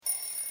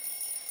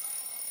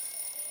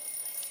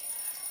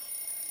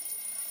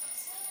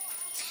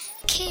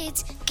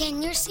Kids, get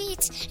in your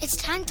seats. It's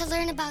time to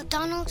learn about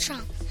Donald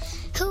Trump.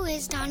 Who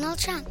is Donald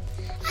Trump?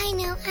 I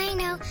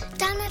know.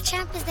 Donald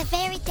Trump is the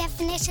very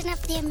definition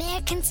of the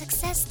American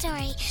success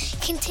story,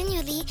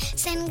 continually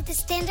setting the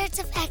standards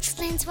of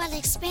excellence while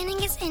expanding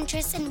his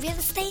interests in real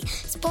estate,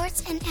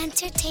 sports, and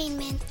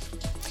entertainment.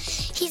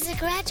 He's a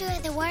graduate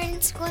of the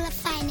Wharton School of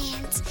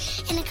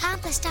Finance, an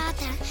accomplished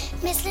author.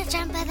 Mr.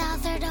 Trump has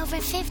authored over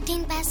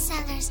 15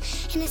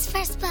 bestsellers, and his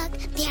first book,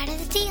 The Art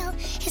of the Deal,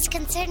 is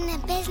considered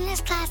a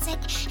business classic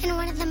and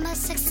one of the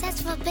most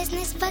successful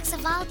business books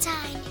of all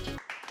time.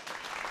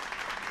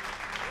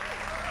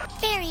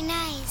 Very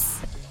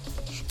nice.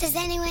 Does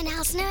anyone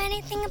else know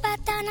anything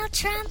about Donald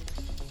Trump?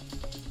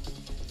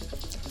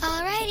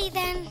 Alrighty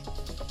then.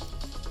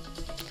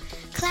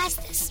 Class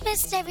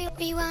dismissed,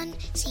 everyone.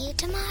 See you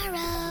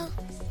tomorrow.